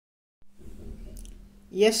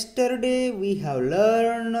Yesterday we have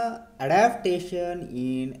learned adaptation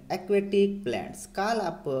in aquatic plants. काल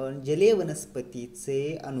आपण जलीय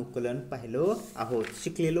वनस्पतीचे अनुकूलन पाहिलो आहोत,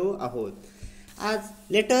 शिकलेलो आहोत. आज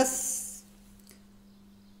let us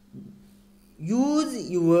use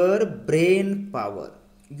your brain power.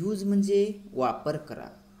 Use म्हणजे वापर करा.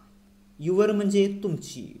 युवर म्हणजे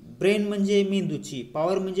तुमची, ब्रेन म्हणजे मेंदूची,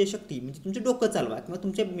 पॉवर म्हणजे शक्ती, म्हणजे तुमचे डोकं चालवा किंवा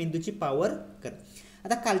तुमच्या मेंदूची पॉवर करा.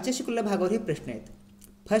 आता कालच्या शिकलेल्या भागावर हे प्रश्न आहेत.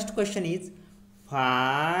 First question is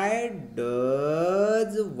why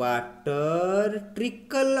does water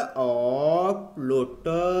trickle of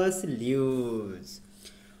lotus leaves.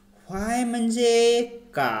 व्हाय म्हणजे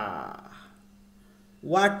का,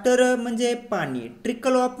 वाटर म्हणजे पाणी,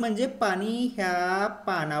 ट्रिकल ऑफ म्हणजे पाणी ह्या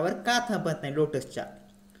पानावर का थांबत नाही लोटसच्या.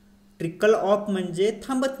 ट्रिकल ऑफ म्हणजे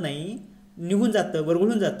थांबत नाही, निघून जातं,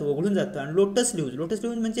 वरघळून जातं, वगळून जातं. आणि लोटस लीव्ज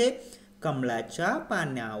म्हणजे कमळाच्या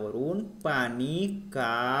पाण्यावरून पाणी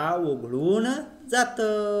का ओघळून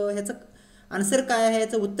जातं. ह्याचं आन्सर काय आहे,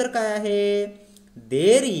 ह्याचं उत्तर काय आहे.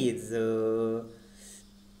 There is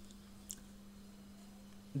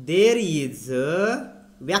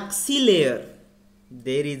waxy layer.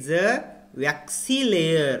 There is a waxy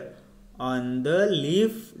layer on the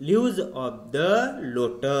leaves of the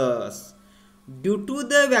lotus. Due to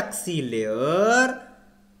the waxy layer,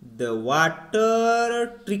 the water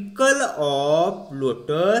trickle off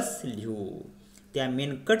lotus leaf. त्या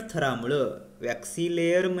मेनकट थरामुळं वॅक्सी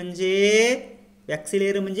लेअर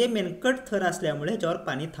म्हणजे मेनकट थर असल्यामुळे ह्याच्यावर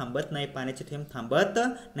पाणी थांबत नाही, पाण्याचे थेंब थांबत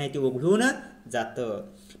नाही, ते ओघळून जातं.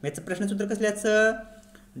 याचं प्रश्नाचं उत्तर कसल्याचं.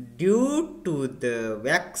 Due to the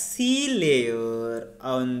waxy layer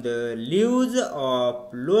on the leaves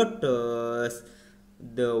of lotus,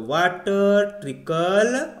 the water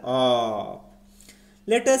trickle off.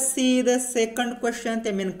 Let us see the second question.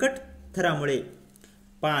 त्या मेनकट थरामुळे,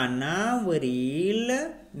 पानावरील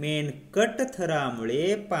मेनकट थरामुळे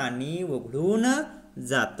पाणी ओघळून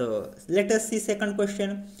जातं. Let us see second question.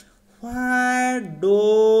 Why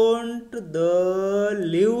don't the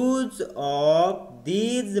leaves of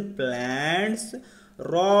these plants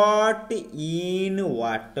rot in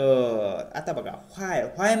water. आता बघा,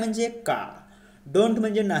 why म्हणजे का, don't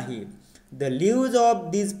म्हणजे नाही, the leaves of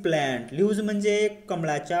these plant, leaves म्हणजे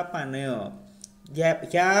कमळाच्या पानं,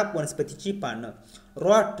 ह्या वनस्पतीची पानं.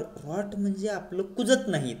 rot म्हणजे आपलं कुजत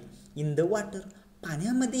नाहीत. in the water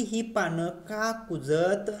पाण्यामध्ये ही पानं का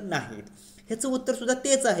कुजत नाहीत. ह्याचं उत्तर सुद्धा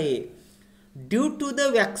तेच आहे. Due to the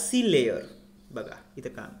waxy layer. बघा इथं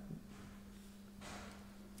का,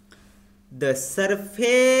 the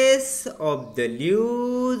surface of the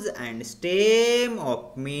leaves and stem of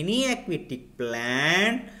many aquatic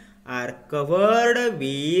plants are covered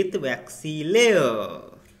with waxy layer.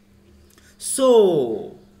 So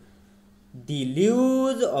the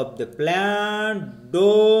leaves of the plant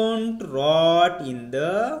don't rot in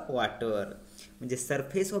the water. म्हणजे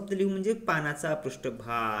surface of the leave म्हणजे पानाचा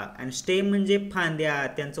पृष्ठभाग, आणि stem म्हणजे फांद्या,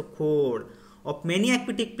 त्यांचं खोड. Of many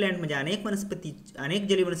ॲक्विटिक plant म्हणजे अनेक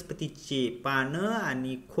जलीय वनस्पतीचे पानं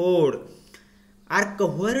आणि खोड R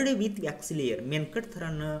covered with waxy layer. मेनकट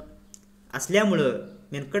थरानं असल्यामुळं,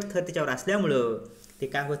 मेनकट थर त्याच्यावर असल्यामुळं ते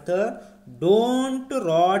काय होतं, डोंट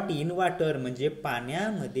रॉट इन वॉटर म्हणजे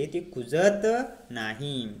पाण्यामध्ये ते कुजत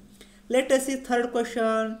नाही. Let us C third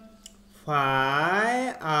question. Why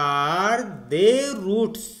are their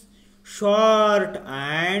roots short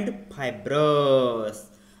and fibrous?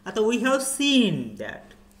 आता we have seen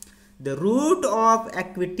that the root of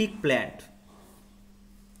aquatic plant,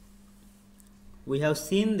 we have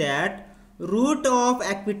seen that root of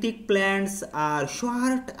aquatic plants are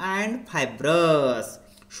short and fibrous.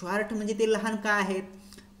 short म्हणजे ते लहान का आहेत,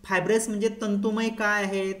 fibrous म्हणजे तंतुमय का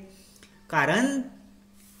आहेत. कारण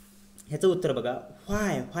ह्याचं उत्तर बघा,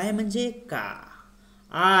 व्हाय म्हणजे का,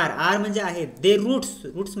 आर म्हणजे आहेत, दे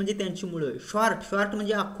रूट्स म्हणजे त्यांची मुळं, शॉर्ट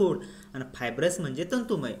म्हणजे आखूड, आणि फायब्रस म्हणजे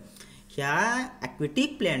तंतुमय. ह्या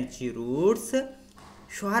ॲक्वेटिक प्लॅन्टची रूट्स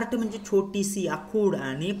शॉर्ट म्हणजे छोटीशी आखूड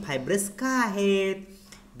आणि फायब्रस का आहेत.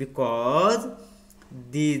 Because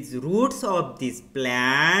these roots of this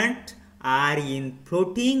plant are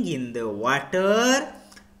floating in the water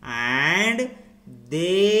and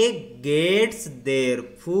they gets their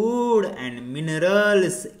food and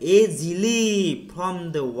minerals easily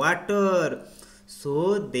from the water,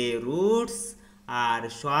 so their roots are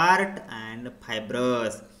short and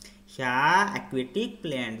fibrous. ह्या aquatic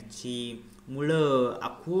plantची मुळं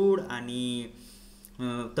आखूड आणि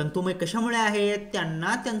तंतुमय कशामुळे आहेत,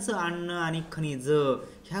 त्यांना त्यांचं अन्न आणि खनिज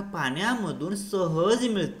ह्या पाण्यामधून सहज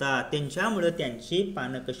मिळतात. त्यांच्यामुळे त्यांची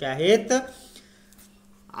पानं कशी आहेत,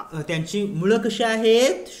 त्यांची मुळं कशी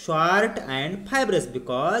आहेत, short and fibrous,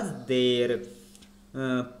 because there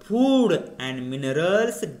food and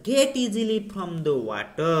minerals get easily from the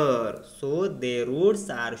water, so their roots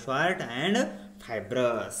are short and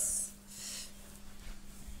fibrous.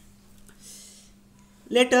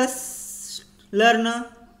 Let us learn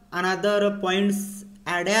another points.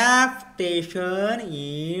 Adaptation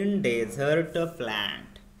in desert plant.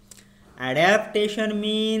 Adaptation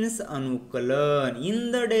means अनुकलन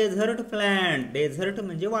in the desert plant. Desert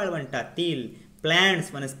म्हणजे वाळवंटातील,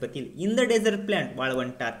 plants वनस्पती. In the desert plant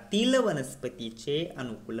वाळवंटातील वनस्पतीचे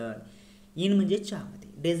अनुकूलन. In म्हणजे च्यामध्ये,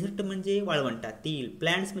 dessert म्हणजे वाळवंटातील,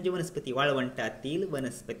 plants म्हणजे वनस्पती, वाळवंटातील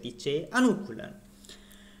वनस्पतीचे अनुकूलन.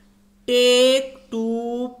 Take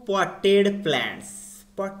 2 potted plants.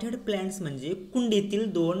 Potted plants म्हणजे कुंडीतील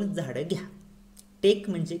 2 झाडं घ्या. टेक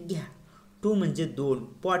म्हणजे घ्या, 2 म्हणजे 2,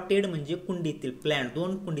 पॉटेड म्हणजे कुंडीतील, प्लांट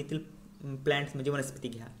 2 कुंडीतील प्लांट्स म्हणजे वनस्पती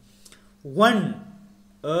घ्या. 1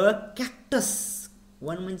 अ कॅक्टस.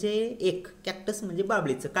 1 म्हणजे 1, कॅक्टस म्हणजे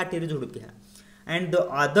बाबळीचं काटेरी झुडूप घ्या. And the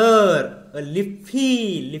other a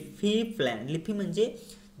leafy plant. Leafy म्हणजे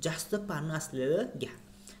जास्त पानं असलेलं घ्या.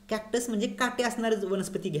 कॅक्टस म्हणजे काटे असणारे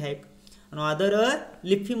वनस्पती घ्या एक, आणि अदर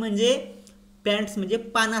लिफी म्हणजे प्लांट्स म्हणजे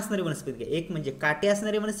पानं असणारी वनस्पती घ्या. एक म्हणजे काटे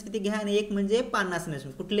असणारी वनस्पती घ्या आणि एक म्हणजे पानं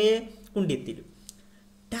असणारे. कुठले? कुंडीतील.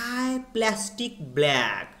 Tie plastic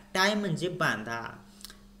bag. टाय म्हणजे बांधा.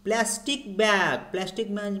 Plastic bag.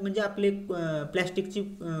 प्लॅस्टिक बॅग म्हणजे आपले प्लॅस्टिकची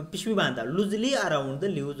पिशवी बांधा. लुजली around the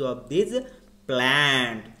leaves of this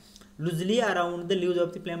plant. लुजली around the leaves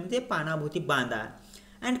of the plant म्हणजे पानाभोवती बांधा.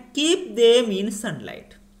 And keep them in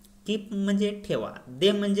sunlight. Keep म्हणजे ठेवा,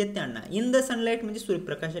 दे म्हणजे त्यांना, इन द सनलाईट म्हणजे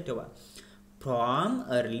सूर्यप्रकाशात ठेवा. From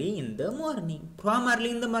early in the morning. From early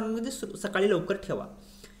in the morning म्हणजे सकाळी लवकर ठेवा.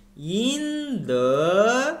 In the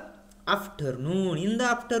afternoon. In the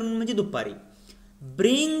afternoon म्हणजे दुपारी.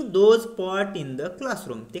 Bring those pot in the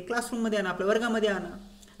classroom. ते क्लासरूममध्ये आणा, आपल्या वर्गामध्ये आणा.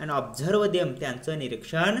 And observe them. त्यांचं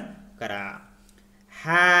निरीक्षण करा.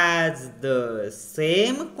 Has the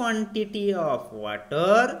same quantity of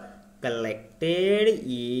water collected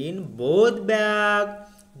in both bag.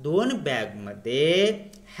 2 बॅगमध्ये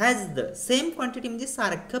हॅज द सेम क्वांटिटी म्हणजे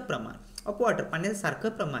सारखं प्रमाण ऑफ वॉटर, पाण्याचं सारखं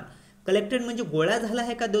प्रमाण. कलेक्टेड म्हणजे गोळा झाला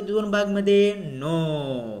आहे का 2 बॅगमध्ये?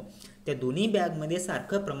 नो, त्या दोन्ही बॅगमध्ये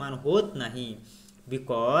सारखं प्रमाण होत नाही.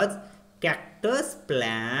 Because cactus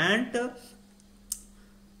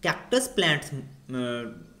plants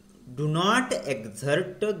do not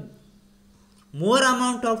exert more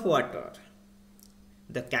amount of water.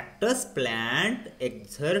 The cactus plant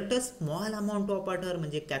exert small amount of water.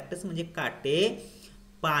 म्हणजे कॅक्टस म्हणजे काटे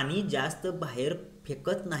पाणी जास्त बाहेर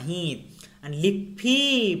फेकत नाहीत. आणि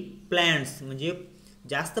लिफी प्लांट्स म्हणजे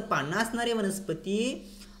जास्त पानं असणारे वनस्पती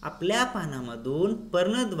आपल्या पानामधून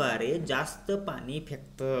पर्णद्वारे जास्त पाणी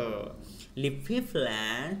फेकतं. Leafy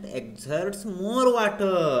plant एक्झर्ट्स more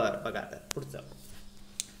water. बघा आता पुढचं.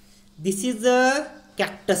 दिस इज अ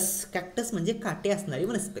कॅक्टस. कॅक्टस म्हणजे काटे असणारी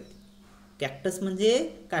वनस्पती. कॅक्टस म्हणजे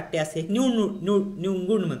काटे असे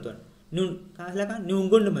न्यूंगुंड म्हणतो. काय असला का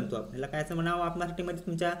न्यूंगुंड म्हणतो आपण. ह्याला कायचं म्हणावं आप मराठीमध्ये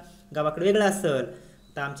तुमच्या गावाकडे वेगळं असेल,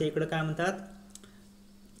 तर आमच्या इकडं काय म्हणतात?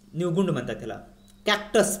 न्यूगुंड म्हणतात त्याला.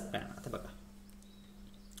 Cactus plant. आता बघा.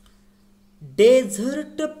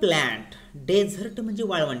 Desert plant. डेझर्ट म्हणजे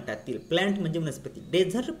वाळवंटातील, प्लांट म्हणजे वनस्पती.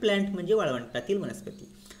 डेझर्ट प्लांट म्हणजे वाळवंटातील वनस्पती.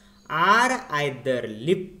 आर आयदर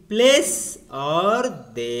लिपलेस और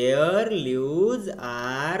their leaves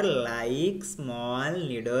are like small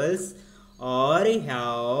needles or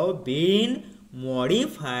have been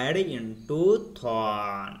modified into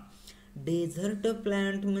thorn. Desert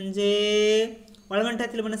plant म्हणजे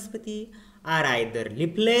वाळवंटातील वनस्पती. R either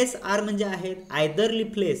लिपलेस. आर म्हणजे आहेत. आयदर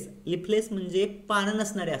लिपलेस. लिपलेस म्हणजे पानं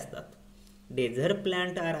नसणारे असतात. डेझर्ट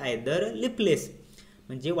प्लांट आर आयदर लिपलेस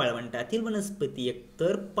म्हणजे वाळवंटातील वनस्पती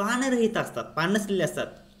एकतर पानरहित असतात, पान नसलेले असतात,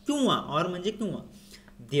 किंवा ऑर म्हणजे किंवा.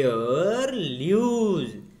 There leaves.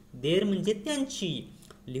 देअर म्हणजे त्यांची,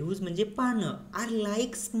 लीव्ज म्हणजे पानं. R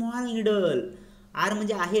like small needle. R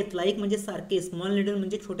म्हणजे आहेत, लाईक म्हणजे सारखे, स्मॉल निडल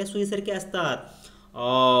म्हणजे छोट्या सुईसारखे असतात.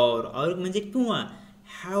 और म्हणजे किंवा.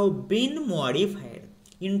 Have bin modified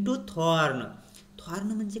into thorn.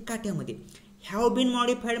 Thorn म्हणजे काट्यामध्ये. हॅव बीन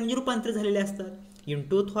मॉडिफाईड म्हणजे रूपांतर झालेले असतात.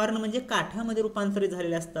 इंटू थॉर्न म्हणजे काठ्यामध्ये रूपांतरित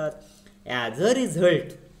झालेले असतात. ॲज अ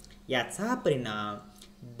रिझल्ट याचा परिणाम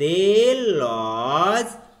दे lodge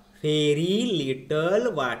very little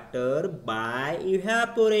water bye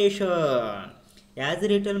evaporation. As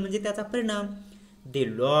रिटल म्हणजे त्याचा परिणाम. दे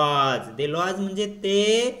लॉज म्हणजे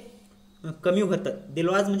ते कमी होतं. दे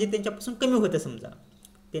लॉज म्हणजे त्यांच्यापासून कमी होतं. समजा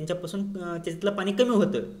त्यांच्यापासून त्याच्यातलं पाणी कमी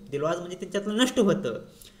होतं. दे लॉज म्हणजे त्यांच्यातलं नष्ट होतं.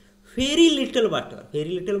 व्हेरी लिटल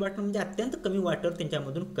वॉटर म्हणजे अत्यंत कमी वॉटर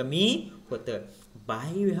त्यांच्यामधून कमी होतं.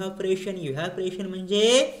 Bye evaporation. इव्हॅपोरेशन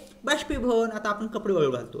म्हणजे बाष्पीभवन. आता आपण कपडे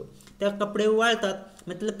वाळू घालतो, त्या कपडे वाळतात,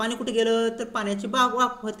 मग त्यातलं पाणी कुठे गेलं तर पाण्याची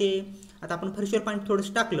वाफ होते. आता आपण फरशीवर पाणी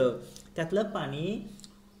थोडंसं टाकलं, त्यातलं पाणी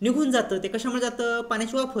निघून जातं. ते कशामुळे जातं?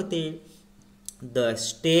 पाण्याची वाफ होते. The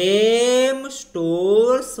stem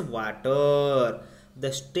stores water. The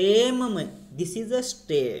stem, this is a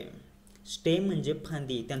stem. Stem म्हणजे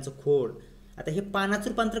फांदी, त्यांचं खोड. आता हे पानाचं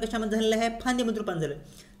रूपांतर कशामध्ये झालेलं आहे? फांदीमध्ये रूपांतर झालं.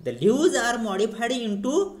 The leaves R modified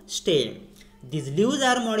into stem. This leaves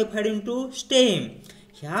R modified into stem.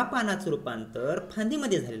 ह्या पानाचं रूपांतर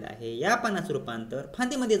फांदीमध्ये झालेलं आहे, या पानाचं रूपांतर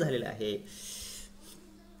फांदीमध्ये झालेलं आहे.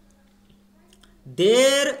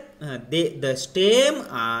 The stem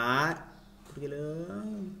R,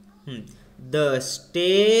 the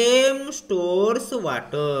stem stores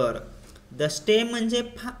water. The stem म्हणजे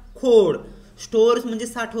खोड, स्टोर्स म्हणजे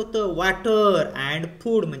साठवतं, वॉटर अँड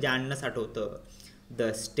फूड म्हणजे अन्न साठवतं.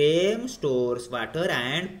 The stem stores water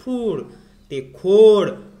and food. ते खोड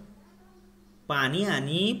पाणी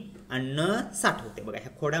आणि अन्न साठवते. बघा,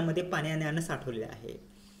 ह्या खोडामध्ये पाणी आणि अन्न साठवलेले आहे.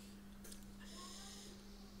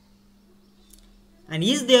 आणि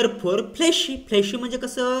is there four fleshy. Fleshy म्हणजे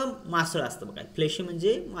कसं? मासळ असतं. बघा, फ्लेशी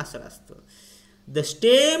म्हणजे मासळ असतं. The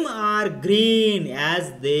stem R green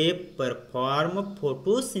as they perform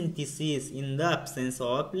फोटोसिंथिसिस in the absence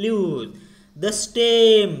of leaves. The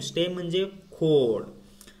stem, stem म्हणजे खोड,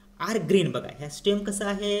 आर ग्रीन. बघा, ह्या स्टेम कसं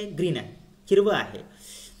आहे? ग्रीन आहे, हिरवं आहे.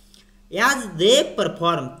 ॲज दे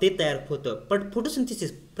परफॉर्म, ते तयार होतं.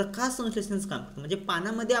 फोटोसिंथिसिस, प्रकाश संश्लेषणाचं काम करतं. म्हणजे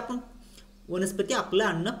पानामध्ये आपण, वनस्पती आपलं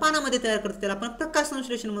अन्न पानामध्ये तयार करते, त्याला आपण प्रकाश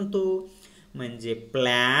संश्लेषण म्हणतो. म्हणजे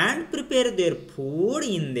plant prepare there food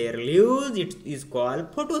in their leaves, it is called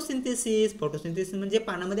photosynthesis. Photosynthesis म्हणजे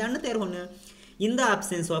पानामध्ये अन्न तयार होणं. In the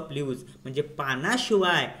absence of leaves म्हणजे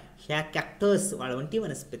पानाशिवाय ह्या कॅक्टस, वाळवंटी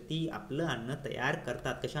वनस्पती आपलं अन्न तयार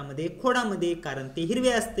करतात. कशामध्ये? खोडामध्ये, कारण ते हिरवे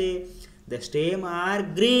असते. The stem R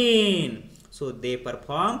green, so they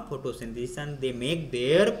perform photosynthesis and they make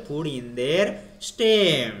their food in their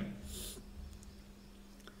stem.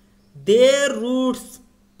 There roots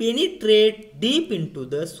penetrate deep into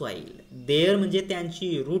the soil. There म्हणजे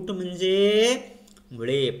त्यांची, रूट म्हणजे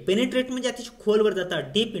मुळे, पेनिट्रेट म्हणजे अतिशय खोलवर जातात,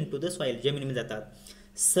 डीप इंटू द सॉइल जमिनीमध्ये जातात.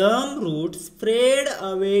 सम roots spread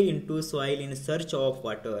away into soil in search of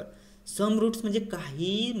water. Some roots म्हणजे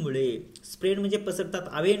काही मुळे, स्प्रेड म्हणजे पसरतात,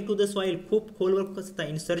 अवे इंटू द सॉइल खूप खोलवर पसरतात,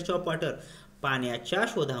 इन सर्च ऑफ वॉटर पाण्याच्या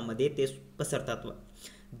शोधामध्ये ते पसरतात.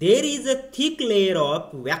 There is a thick layer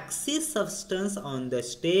of waxy substance on the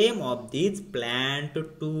stem of this plant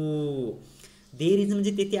too. There is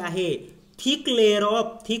म्हणजे तेथे आहे. Thick layer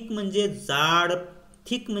of, thick म्हणजे जाड,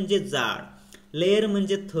 thick म्हणजे जाड, layer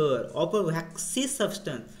म्हणजे थर, of a waxy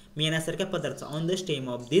substance मेणासारख्या पदार्थ, on the stem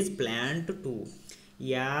of this plant too.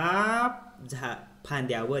 या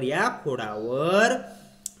फांद्यावर, या खोडावर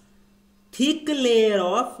thick layer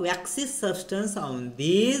of waxy substance on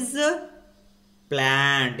these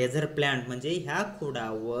plant. डेझर plant म्हणजे ह्या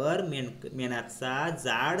खोडावर मेणाचा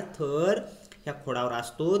जाड थर ह्या खोडावर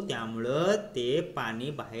असतो, त्यामुळं ते पाणी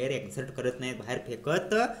बाहेर एक्झर्ट करत नाही, बाहेर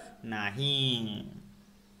फेकत नाही.